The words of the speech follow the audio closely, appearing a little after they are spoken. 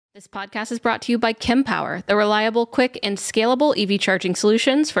This podcast is brought to you by Kempower, the reliable, quick, and scalable EV charging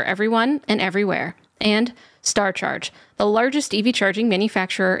solutions for everyone and everywhere. And StarCharge, the largest EV charging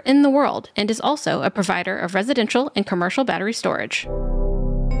manufacturer in the world, and is also a provider of residential and commercial battery storage.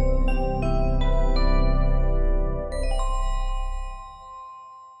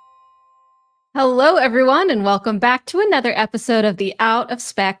 Hello, everyone, and welcome back to another episode of the Out of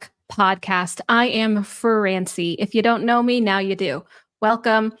Spec podcast. I am Francie. If you don't know me, now you do.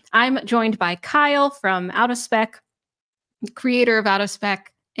 Welcome. I'm joined by Kyle from Out of Spec, creator of Out of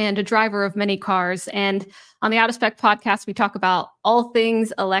Spec, and a driver of many cars. And on the Out of Spec podcast, we talk about all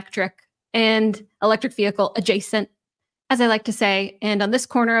things electric and electric vehicle adjacent, as I like to say. And on this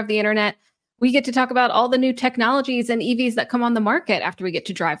corner of the internet, we get to talk about all the new technologies and EVs that come on the market after we get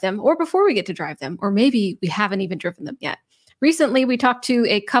to drive them, or before we get to drive them, or maybe we haven't even driven them yet. Recently, we talked to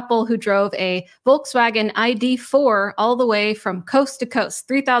a couple who drove a Volkswagen ID.4 all the way from coast to coast,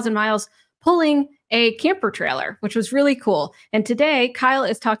 3,000 miles, pulling a camper trailer, which was really cool. And today, Kyle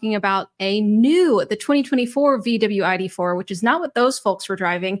is talking about the 2024 VW ID.4, which is not what those folks were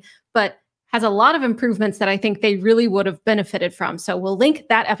driving, but has a lot of improvements that I think they really would have benefited from. So we'll link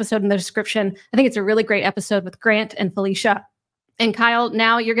that episode in the description. I think it's a really great episode with Grant and Felicia. And Kyle,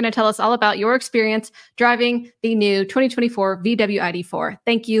 now you're going to tell us all about your experience driving the new 2024 VW ID.4.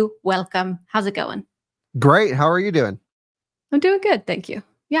 Thank you. Welcome. How's it going? Great. How are you doing? I'm doing good. Thank you.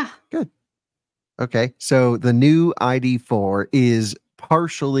 Yeah. Good. Okay. So the new ID.4 is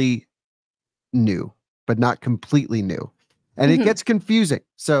partially new, but not completely new. And it gets confusing.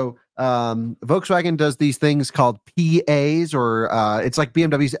 So Volkswagen does these things called PAs, or it's like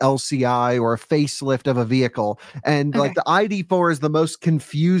BMW's LCI or a facelift of a vehicle. And like the ID.4 is the most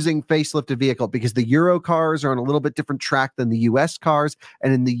confusing facelifted vehicle because the Euro cars are on a little bit different track than the US cars.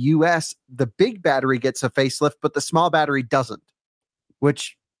 And in the US, the big battery gets a facelift, but the small battery doesn't,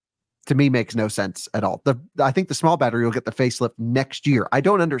 which to me makes no sense at all. I think the small battery will get the facelift next year. I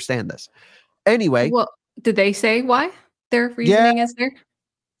don't understand this. Anyway. Well, did they say why? Their reasoning is there?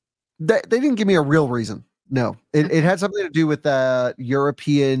 They didn't give me a real reason. No, it had something to do with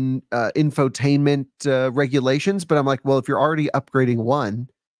European infotainment regulations. But I'm like, well, if you're already upgrading one,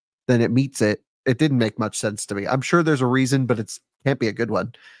 then it meets it. It didn't make much sense to me. I'm sure there's a reason, but it can't be a good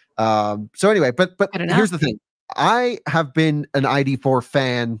one. So anyway, but here's the thing. I have been an ID.4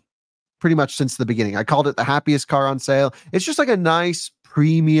 fan pretty much since the beginning. I called it the happiest car on sale. It's just like a nice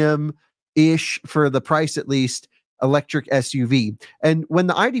premium-ish, for the price at least, electric SUV. And when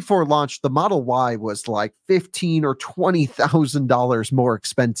the ID.4 launched, the Model Y was like $15,000 or $20,000 more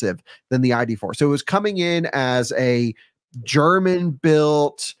expensive than the ID.4. So it was coming in as a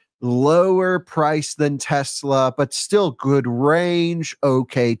German-built, lower price than Tesla, but still good range,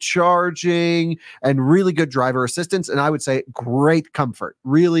 okay charging, and really good driver assistance. And I would say great comfort,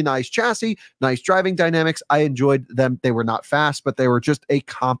 really nice chassis, nice driving dynamics. I enjoyed them. They were not fast, but they were just a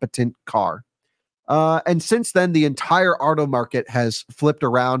competent car. And since then, the entire auto market has flipped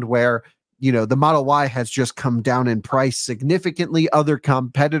around where, you know, the Model Y has just come down in price significantly. Other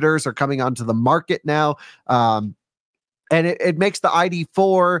competitors are coming onto the market now. And it makes the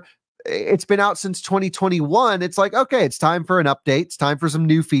ID.4, it's been out since 2021. It's like, okay, it's time for an update. It's time for some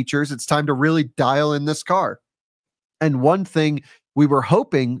new features. It's time to really dial in this car. And one thing we were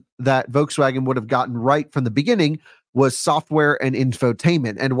hoping that Volkswagen would have gotten right from the beginning was software and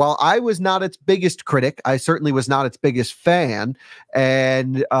infotainment. And while I was not its biggest critic, I certainly was not its biggest fan.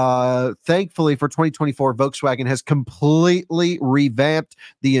 And thankfully for 2024, Volkswagen has completely revamped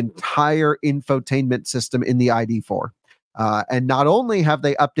the entire infotainment system in the ID.4. And not only have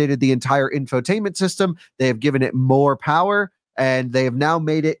they updated the entire infotainment system, they have given it more power, and they have now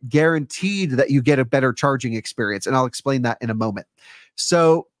made it guaranteed that you get a better charging experience. And I'll explain that in a moment.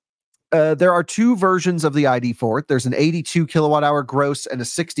 So there are two versions of the ID.4. There's an 82 kilowatt hour gross and a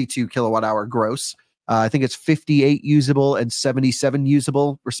 62 kilowatt hour gross. I think it's 58 usable and 77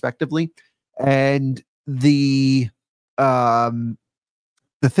 usable, respectively. And the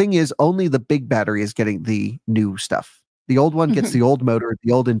thing is, only the big battery is getting the new stuff. The old one gets the old motor,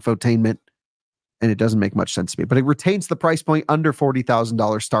 the old infotainment, and it doesn't make much sense to me. But it retains the price point under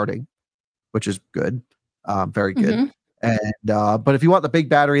 $40,000 starting, which is good, very good. And but if you want the big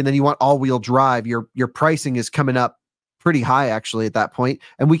battery and then you want all-wheel drive, your pricing is coming up pretty high actually at that point.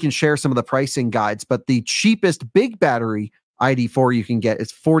 And we can share some of the pricing guides. But the cheapest big battery ID.4 you can get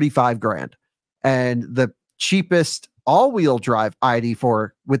is 45 grand, and the cheapest all-wheel drive ID.4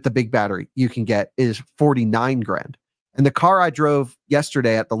 with the big battery you can get is 49 grand. And the car I drove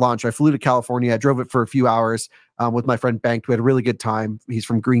yesterday at the launch, I flew to California. I drove it for a few hours with my friend Bank. We had a really good time. He's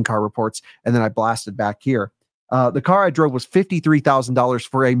from Green Car Reports. And then I blasted back here. The car I drove was $53,000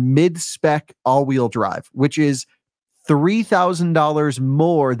 for a mid-spec all-wheel drive, which is $3,000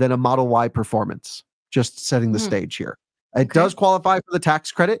 more than a Model Y Performance. Just setting the stage here. It does qualify for the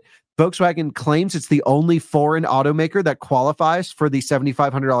tax credit. Volkswagen claims it's the only foreign automaker that qualifies for the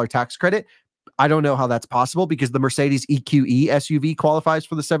 $7,500 tax credit. I don't know how that's possible because the Mercedes EQE SUV qualifies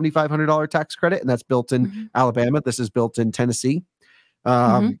for the $7,500 tax credit, and that's built in Alabama. This is built in Tennessee.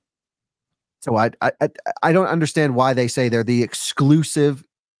 So I don't understand why they say they're the exclusive,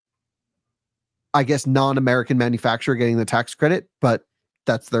 I guess, non-American manufacturer getting the tax credit, but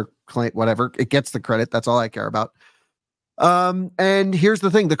that's their claim. Whatever, it gets the credit. That's all I care about. And here's the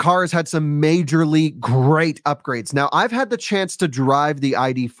thing. The car has had some majorly great upgrades. Now, I've had the chance to drive the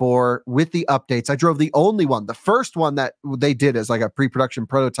ID.4 with the updates. I drove the only one, the first one that they did as like a pre-production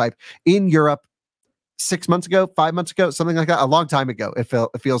prototype in Europe 6 months ago, 5 months ago, something like that, a long time ago, it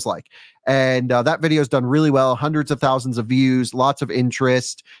feels like. And that video's done really well, hundreds of thousands of views, lots of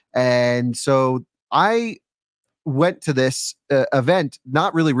interest. And so I went to this event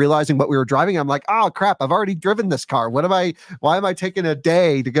not really realizing what we were driving. I'm like, oh crap, I've already driven this car. Why am I taking a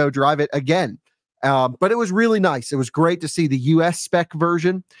day to go drive it again? But it was really nice. It was great to see the US spec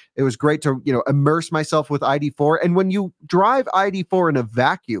version. It was great to, immerse myself with ID.4. And when you drive ID.4 in a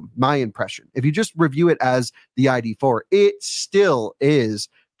vacuum, my impression, if you just review it as the ID.4, it still is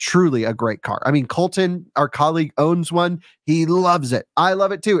truly a great car. I mean, Colton, our colleague, owns one. He loves it. I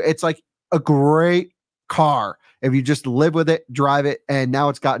love it too. It's like a great car if you just live with it, drive it, and now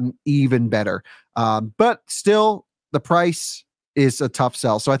it's gotten even better. But still, the price is a tough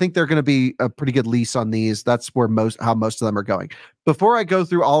sell. So I think they're going to be a pretty good lease on these. That's where how most of them are going. Before I go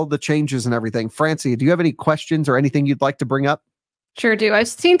through all of the changes and everything, Francie, do you have any questions or anything you'd like to bring up? Sure do. I've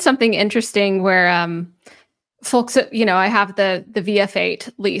seen something interesting where folks, I have the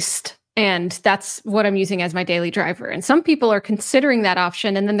VF8 leased, and that's what I'm using as my daily driver. And some people are considering that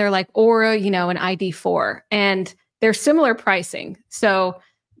option, and then they're like, or an ID.4, and they're similar pricing. So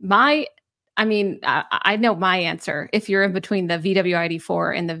I know my answer. If you're in between the VW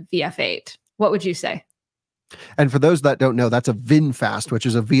ID.4 and the VF8, what would you say? And for those that don't know, that's a VinFast, which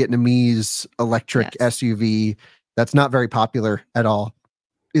is a Vietnamese electric SUV that's not very popular at all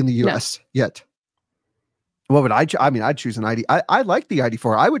in the US yet. What would I'd choose an ID. I like the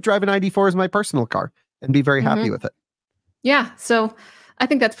ID.4. I would drive an ID.4 as my personal car and be very happy with it. Yeah. So I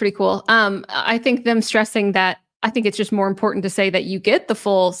think that's pretty cool. I think them stressing that, I think it's just more important to say that you get the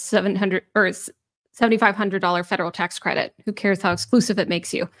full $700 or $7,500 federal tax credit. Who cares how exclusive it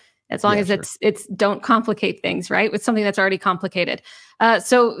makes you? As long as it's don't complicate things, right? With something that's already complicated.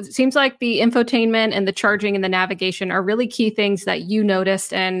 So it seems like the infotainment and the charging and the navigation are really key things that you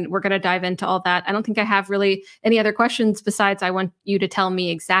noticed, and we're going to dive into all that. I don't think I have really any other questions besides I want you to tell me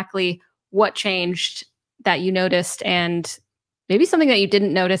exactly what changed that you noticed, and maybe something that you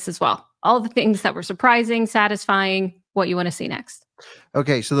didn't notice as well. All the things that were surprising, satisfying, what you want to see next.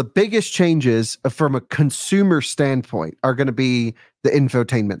 Okay, so the biggest changes from a consumer standpoint are going to be the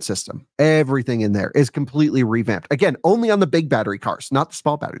infotainment system. Everything in there is completely revamped. Again, only on the big battery cars, not the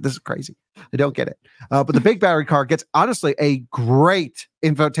small battery. This is crazy. I don't get it. But the big battery car gets, honestly, a great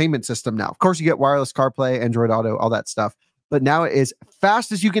infotainment system now. Of course, you get wireless CarPlay, Android Auto, all that stuff. But now it is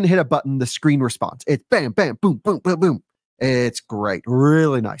fast as you can hit a button, the screen response. It's bam, bam, boom, boom, boom, boom. It's great.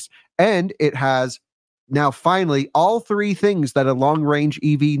 Really nice. And it has now finally all three things that a long-range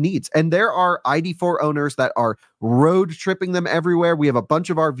EV needs. And there are ID.4 owners that are road tripping them everywhere. We have a bunch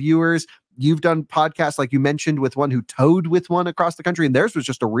of our viewers. You've done podcasts, like you mentioned, with one who towed with one across the country, and theirs was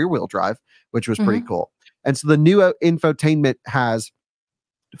just a rear-wheel drive, which was pretty cool. And so the new infotainment has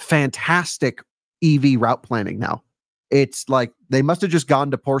fantastic EV route planning now. It's like they must have just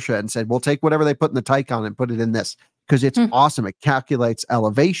gone to Porsche and said, we'll take whatever they put in the Taycan and put it in this. Because it's awesome. It calculates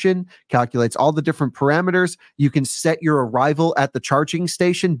elevation, calculates all the different parameters. You can set your arrival at the charging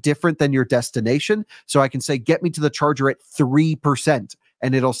station different than your destination. So I can say, get me to the charger at 3%.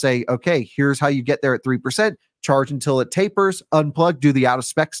 And it'll say, okay, here's how you get there at 3%. Charge until it tapers, unplug, do the out of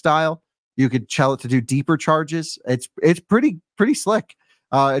spec style. You could tell it to do deeper charges. It's pretty slick.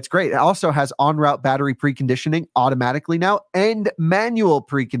 It's great. It also has on-route battery preconditioning automatically now, and manual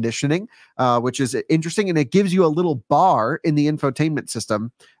preconditioning, which is interesting. And it gives you a little bar in the infotainment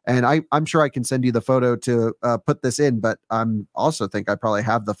system. And I'm sure I can send you the photo to put this in, but I'm also think I probably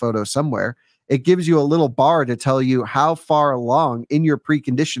have the photo somewhere. It gives you a little bar to tell you how far along in your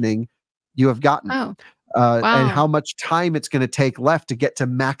preconditioning you have gotten. Oh, wow. And how much time it's going to take left to get to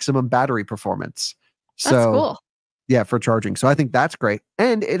maximum battery performance. So, that's cool. Yeah, for charging. So I think that's great.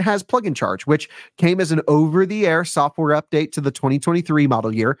 And it has plug-in charge, which came as an over-the-air software update to the 2023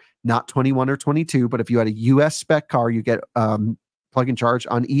 model year, not 21 or 22. But if you had a US spec car, you get plug-in charge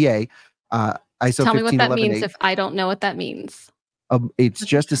on EA. ISO Tell me what that means 15118. if I don't know what that means. It's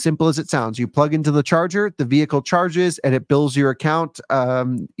just as simple as it sounds. You plug into the charger, the vehicle charges, and it bills your account,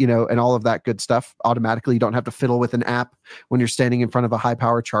 and all of that good stuff automatically. You don't have to fiddle with an app when you're standing in front of a high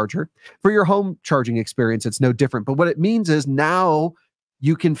power charger. For your home charging experience, it's no different. But what it means is now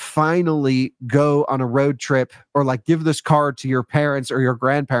you can finally go on a road trip, or like give this car to your parents or your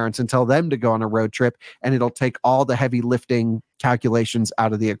grandparents and tell them to go on a road trip, and it'll take all the heavy lifting calculations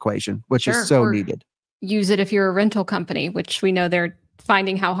out of the equation, which is so needed. Use it if you're a rental company, which we know they're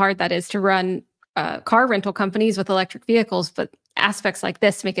finding how hard that is to run car rental companies with electric vehicles. But aspects like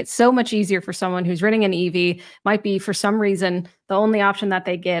this make it so much easier for someone who's renting an EV, might be for some reason the only option that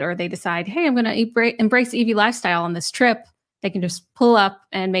they get, or they decide, hey, I'm going to embrace EV lifestyle on this trip. They can just pull up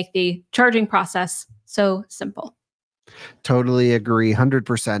and make the charging process so simple. Totally agree,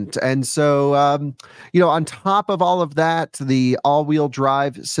 100%. And so, on top of all of that, the all-wheel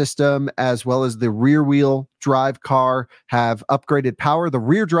drive system as well as the rear-wheel drive car have upgraded power. The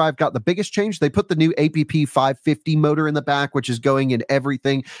rear drive got the biggest change. They put the new APP 550 motor in the back, which is going in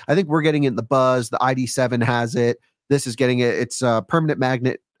everything. I think we're getting it in the Buzz. The ID.7 has it. This is getting it. It's a permanent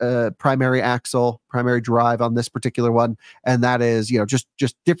magnet primary axle, primary drive on this particular one. And that is,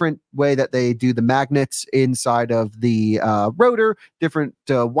 just different way that they do the magnets inside of the rotor, different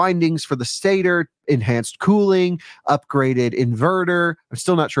windings for the stator, enhanced cooling, upgraded inverter. I'm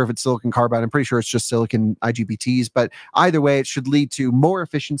still not sure if it's silicon carbide. I'm pretty sure it's just silicon IGBTs, but either way, it should lead to more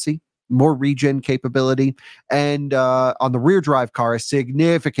efficiency, more regen capability, and on the rear drive car, a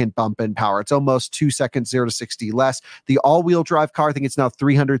significant bump in power. It's almost 2 seconds, 0 to 60 less. The all-wheel drive car, I think it's now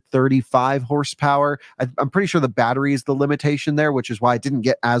 335 horsepower. I'm pretty sure the battery is the limitation there, which is why it didn't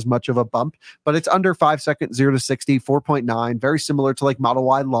get as much of a bump, but it's under 5 seconds, 0 to 60, 4.9, very similar to like Model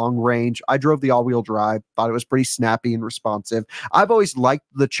Y long range. I drove the all-wheel drive, thought it was pretty snappy and responsive. I've always liked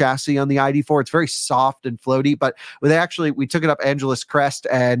the chassis on the ID.4. It's very soft and floaty, but we took it up Angeles Crest,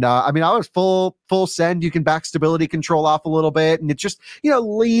 and I was full send. You can back stability control off a little bit, and it just,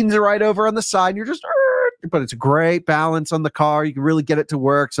 leans right over on the side. And you're just, but it's a great balance on the car. You can really get it to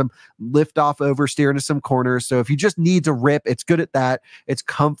work. Some lift off oversteer into some corners. So if you just need to rip, it's good at that. It's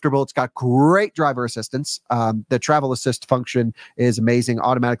comfortable. It's got great driver assistance. The travel assist function is amazing.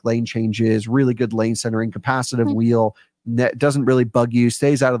 Automatic lane changes, really good lane centering, capacitive wheel. Doesn't really bug you,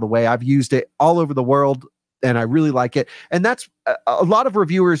 stays out of the way. I've used it all over the world, and I really like it. And that's a lot of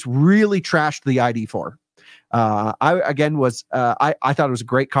reviewers really trashed the ID.4. I thought it was a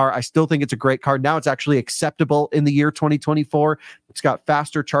great car. I still think it's a great car. Now it's actually acceptable in the year 2024. It's got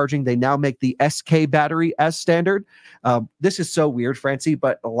faster charging. They now make the SK battery as standard. This is so weird, Francie,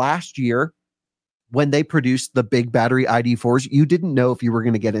 but last year, when they produced the big battery ID.4s, you didn't know if you were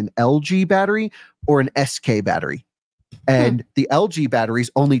going to get an LG battery or an SK battery. And the LG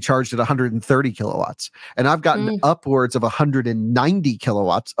batteries only charged at 130 kilowatts. And I've gotten upwards of 190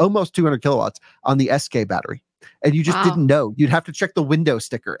 kilowatts, almost 200 kilowatts on the SK battery. And you just didn't know. You'd have to check the window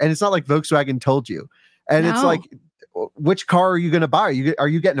sticker. And it's not like Volkswagen told you. And it's like, which car are you going to buy? Are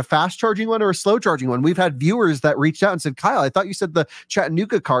you getting a fast charging one or a slow charging one? We've had viewers that reached out and said, Kyle, I thought you said the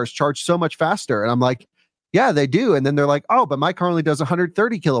Chattanooga cars charge so much faster. And I'm like, yeah, they do. And then they're like, oh, but my car only does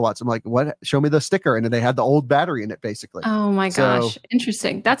 130 kilowatts. I'm like, what? Show me the sticker. And then they had the old battery in it, basically. Oh my gosh.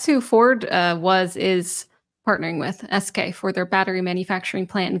 Interesting. That's who Ford is partnering with, SK, for their battery manufacturing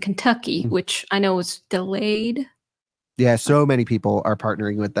plant in Kentucky, which I know was delayed. Yeah, so many people are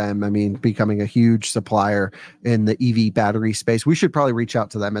partnering with them. I mean, becoming a huge supplier in the EV battery space. We should probably reach out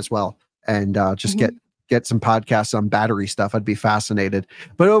to them as well and just get some podcasts on battery stuff. I'd be fascinated.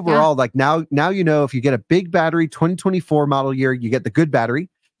 But overall, like now if you get a big battery 2024 model year, you get the good battery,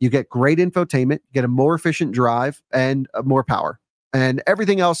 you get great infotainment, you get a more efficient drive, and more power. And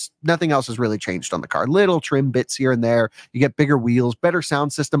everything else, nothing else has really changed on the car. Little trim bits here and there. You get bigger wheels, better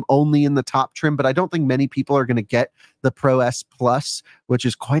sound system only in the top trim, but I don't think many people are going to get the Pro S Plus, which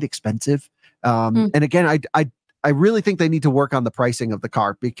is quite expensive. And again, I really think they need to work on the pricing of the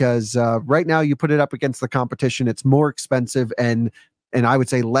car, because right now you put it up against the competition, it's more expensive and I would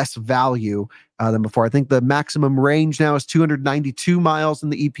say less value than before. I think the maximum range now is 292 miles in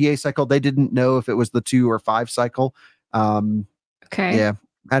the EPA cycle. They didn't know if it was the 2 or 5 cycle. Okay. Yeah,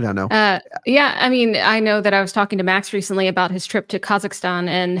 I don't know. Yeah, I mean, I know that I was talking to Max recently about his trip to Kazakhstan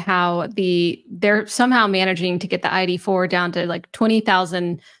and how they're somehow managing to get the ID.4 down to like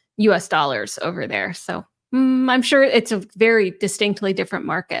 $20,000 over there. So I'm sure it's a very distinctly different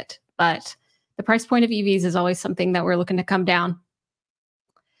market, but the price point of EVs is always something that we're looking to come down.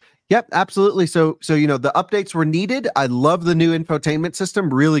 Yep, absolutely. So the updates were needed. I love the new infotainment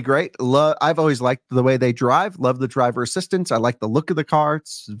system. Really great. I've always liked the way they drive. Love the driver assistance. I like the look of the car.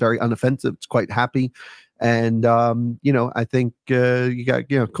 It's very unoffensive. It's quite happy. And I think you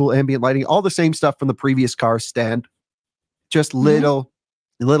got cool ambient lighting, all the same stuff from the previous car stand. Just little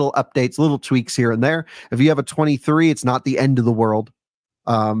updates, little tweaks here and there. If you have a 23, it's not the end of the world.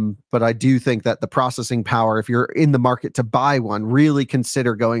 But I do think that the processing power, if you're in the market to buy one, really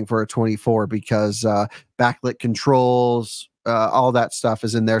consider going for a 24 because backlit controls, all that stuff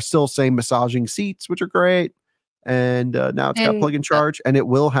is in there. Still same massaging seats, which are great. And now it's got plug and charge, and it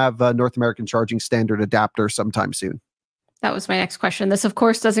will have North American charging standard adapter sometime soon. That was my next question. This, of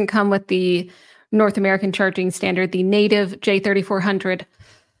course, doesn't come with the North American charging standard, the native J3400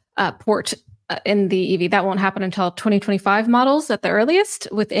 port in the EV. That won't happen until 2025 models at the earliest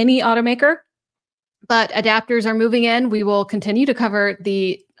with any automaker. But adapters are moving in. We will continue to cover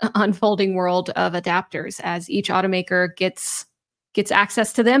the unfolding world of adapters as each automaker gets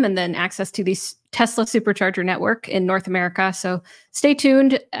access to them and then access to the Tesla supercharger network in North America. So stay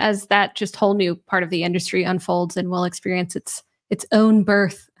tuned as that just whole new part of the industry unfolds and will experience its own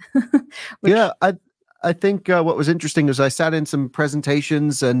birth. Yeah, I think what was interesting is I sat in some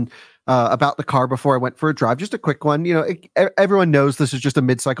presentations and about the car before I went for a drive. Just a quick one. Everyone knows this is just a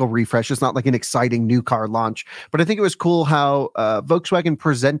mid-cycle refresh. It's not like an exciting new car launch. But I think it was cool how Volkswagen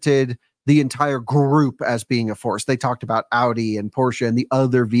presented the entire group as being a force. They talked about Audi and Porsche and the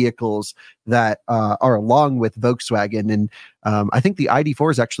other vehicles that are along with Volkswagen. And I think the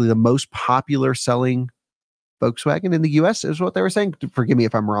ID.4 is actually the most popular selling Volkswagen in the US is what they were saying. Forgive me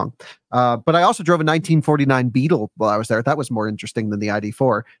if I'm wrong. But I also drove a 1949 Beetle while I was there. That was more interesting than the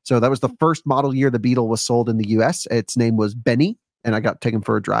ID.4. So that was the first model year the Beetle was sold in the US. Its name was Benny, and I got taken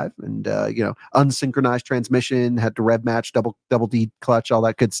for a drive. And unsynchronized transmission, had to rev match, double D clutch, all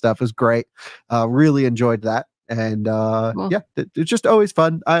that good stuff. It was great. Really enjoyed that. And yeah, it's just always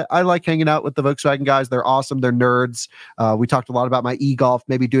fun. I like hanging out with the Volkswagen guys. They're awesome. They're nerds. We talked a lot about my e-Golf,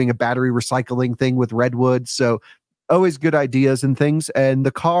 maybe doing a battery recycling thing with Redwood. So always good ideas and things. And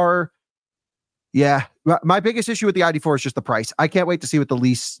the car, yeah, my biggest issue with the ID.4 is just the price. I can't wait to see what the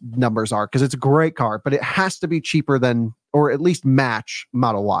lease numbers are because it's a great car, but it has to be cheaper than, or at least match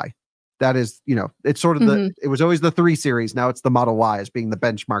Model Y. That is, it's sort of it was always the 3 Series. Now it's the Model Y as being the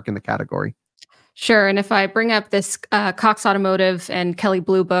benchmark in the category. Sure. And if I bring up this Cox Automotive and Kelley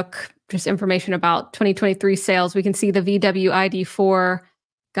Blue Book, just information about 2023 sales, we can see the VW ID.4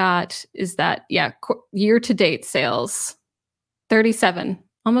 year-to-date sales, 37,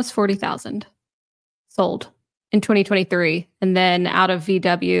 almost 40,000 sold in 2023. And then out of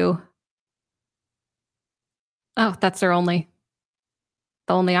VW, oh, that's the only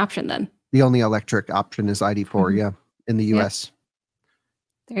option then. The only electric option is ID.4, yeah, in the US.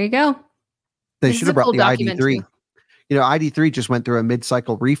 Yep. There you go. They should have brought the ID.3. ID.3 just went through a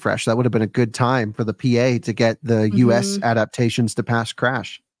mid-cycle refresh. That would have been a good time for the PA to get the US adaptations to pass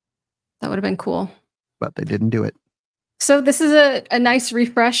crash. That would have been cool. But they didn't do it. So this is a nice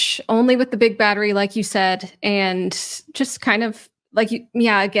refresh, only with the big battery, like you said, and just kind of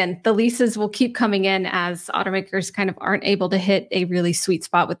again, the leases will keep coming in as automakers kind of aren't able to hit a really sweet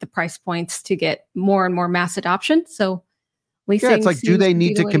spot with the price points to get more and more mass adoption. So yeah, it's like, do they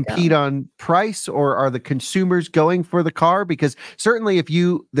need to compete on price, or are the consumers going for the car? Because certainly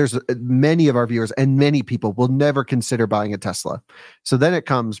there's many of our viewers and many people will never consider buying a Tesla. So then it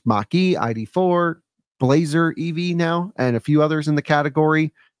comes Mach-E, ID.4, Blazer EV now, and a few others in the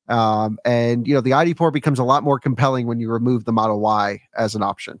category. And the ID.4 becomes a lot more compelling when you remove the Model Y as an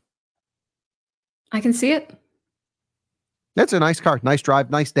option. I can see it. It's a nice car, nice drive,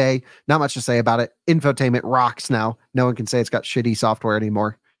 nice day. Not much to say about it. Infotainment rocks now. No one can say it's got shitty software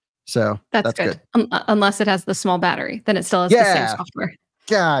anymore. So that's good. Unless it has the small battery, then it still has the same software.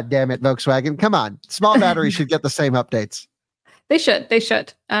 God damn it, Volkswagen. Come on. Small batteries should get the same updates. They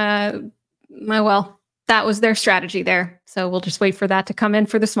should. Well, that was their strategy there. So we'll just wait for that to come in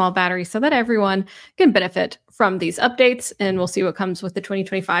for the small battery so that everyone can benefit from these updates. And we'll see what comes with the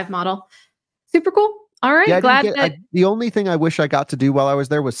 2025 model. Super cool. All right. Yeah, the only thing I wish I got to do while I was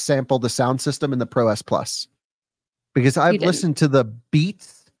there was sample the sound system in the Pro S Plus, because I've listened to the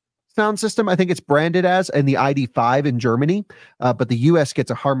Beats sound system. I think it's branded as, and the ID.5 in Germany, but the US gets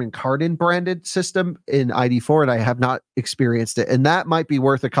a Harman Kardon branded system in ID.4, and I have not experienced it. And that might be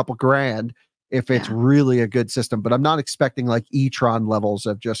worth a couple grand if it's really a good system, but I'm not expecting like e-tron levels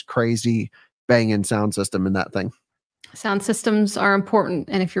of just crazy banging sound system in that thing. Sound systems are important.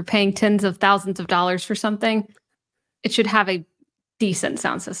 And if you're paying tens of thousands of dollars for something, it should have a decent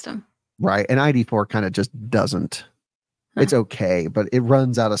sound system. Right. And ID.4 kind of just doesn't. It's okay, but it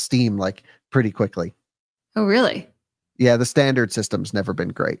runs out of steam like pretty quickly. Oh, really? Yeah, the standard system's never been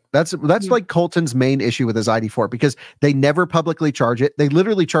great. That's like Colton's main issue with his ID.4 because they never publicly charge it. They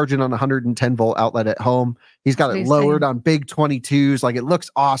literally charge it on a 110 volt outlet at home. He's got it lowered on big 22s. Like, it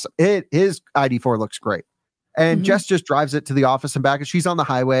looks awesome. His ID.4 looks great. And Jess just drives it to the office and back, and she's on the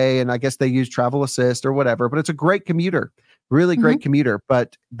highway, and I guess they use travel assist or whatever, but it's a great commuter, really great commuter.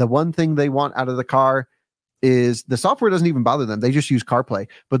 But the one thing they want out of the car is the software doesn't even bother them. They just use CarPlay.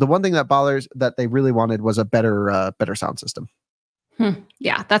 But the one thing that they really wanted was a better sound system.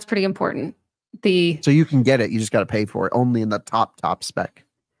 Yeah, that's pretty important. So you can get it. You just got to pay for it only in the top spec.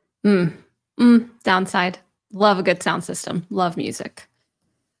 Downside. Love a good sound system. Love music.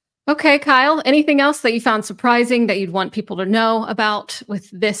 Okay, Kyle, anything else that you found surprising that you'd want people to know about with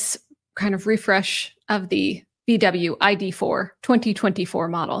this kind of refresh of the VW ID.4 2024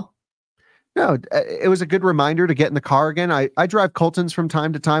 model? No, it was a good reminder to get in the car again. I drive Coltons from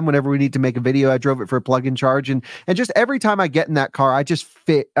time to time whenever we need to make a video. I drove it for a plug-in charge. And just every time I get in that car, I just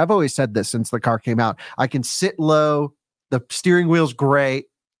fit. I've always said this since the car came out. I can sit low. The steering wheel's great.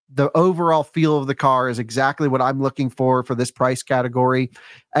 The overall feel of the car is exactly what I'm looking for this price category.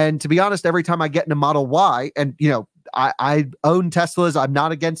 And to be honest, every time I get in a Model Y, and I own Teslas. I'm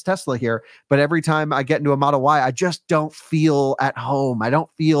not against Tesla here. But every time I get into a Model Y, I just don't feel at home. I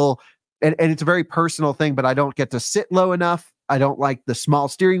don't feel... And it's a very personal thing, but I don't get to sit low enough. I don't like the small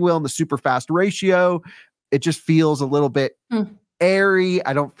steering wheel and the super fast ratio. It just feels a little bit airy.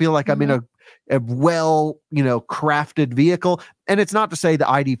 I don't feel like I'm in a well, crafted vehicle. And it's not to say the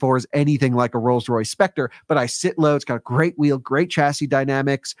ID.4 is anything like a Rolls-Royce Spectre, but I sit low. It's got a great wheel, great chassis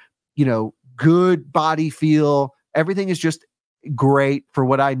dynamics, good body feel. Everything is just great for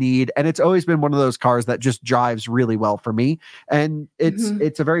what I need. And it's always been one of those cars that just drives really well for me. And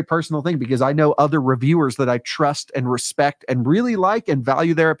it's a very personal thing because I know other reviewers that I trust and respect and really like and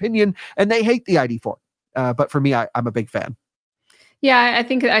value their opinion, and they hate the ID.4. But for me, I'm a big fan. Yeah, I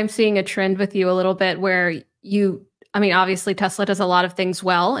think I'm seeing a trend with you a little bit where obviously Tesla does a lot of things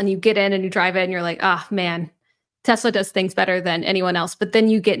well, and you get in and you drive it and you're like, man, Tesla does things better than anyone else. But then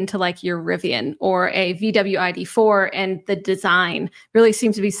you get into like your Rivian or a VW ID.4, and the design really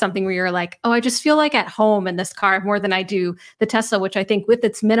seems to be something where you're like, oh, I just feel like at home in this car more than I do the Tesla, which I think with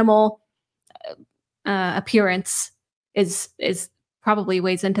its minimal appearance is probably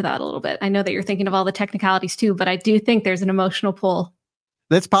weighs into that a little bit. I know that you're thinking of all the technicalities too, but I do think there's an emotional pull.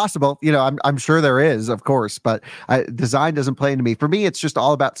 That's possible. I'm sure there is, of course, but design doesn't play into me. For me, it's just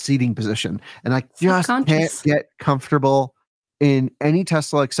all about seating position. And I just can't get comfortable in any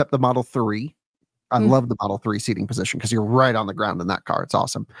Tesla except the Model 3. I love the Model 3 seating position because you're right on the ground in that car. It's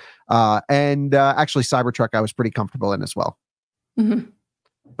awesome. And actually, Cybertruck, I was pretty comfortable in as well.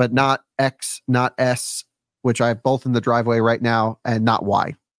 But not X, not S, which I have both in the driveway right now, and not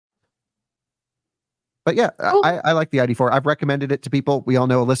Y. But yeah, cool. I like the ID.4. I've recommended it to people. We all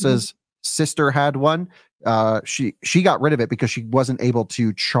know Alyssa's sister had one. She got rid of it because she wasn't able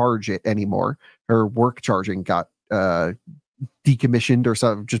to charge it anymore. Her work charging got decommissioned or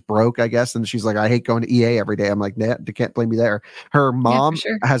something, just broke, I guess. And she's like, I hate going to EA every day. I'm like, nah, you can't blame me there. Her mom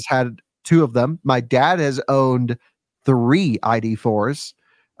has had 2 of them. My dad has owned 3 ID.4s.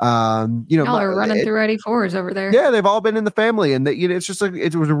 Y'all are running through ID.4s over there. Yeah, they've all been in the family, and it's just like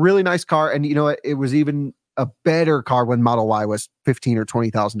it was a really nice car, and it was even a better car when Model Y was $15,000 or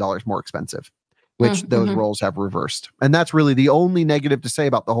 $20,000 more expensive, which those roles have reversed, and that's really the only negative to say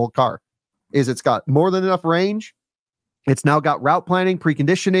about the whole car, is it's got more than enough range. It's now got route planning,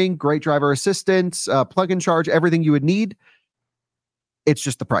 preconditioning, great driver assistance, plug-in charge, everything you would need. It's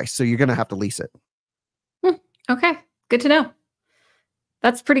just the price, so you're going to have to lease it. Okay, good to know.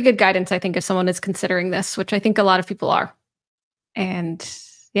 That's pretty good guidance, I think, if someone is considering this, which I think a lot of people are. And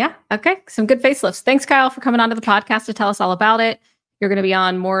yeah, okay, some good facelifts. Thanks, Kyle, for coming onto the podcast to tell us all about it. You're going to be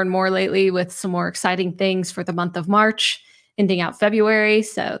on more and more lately with some more exciting things for the month of March, ending out February.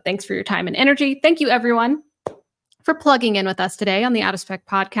 So thanks for your time and energy. Thank you, everyone, for plugging in with us today on the Out of Spec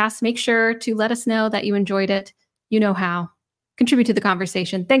podcast. Make sure to let us know that you enjoyed it. You know how. Contribute to the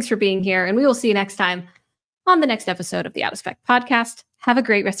conversation. Thanks for being here, and we will see you next time on the next episode of the Out of Spec podcast. Have a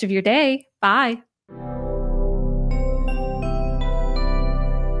great rest of your day. Bye.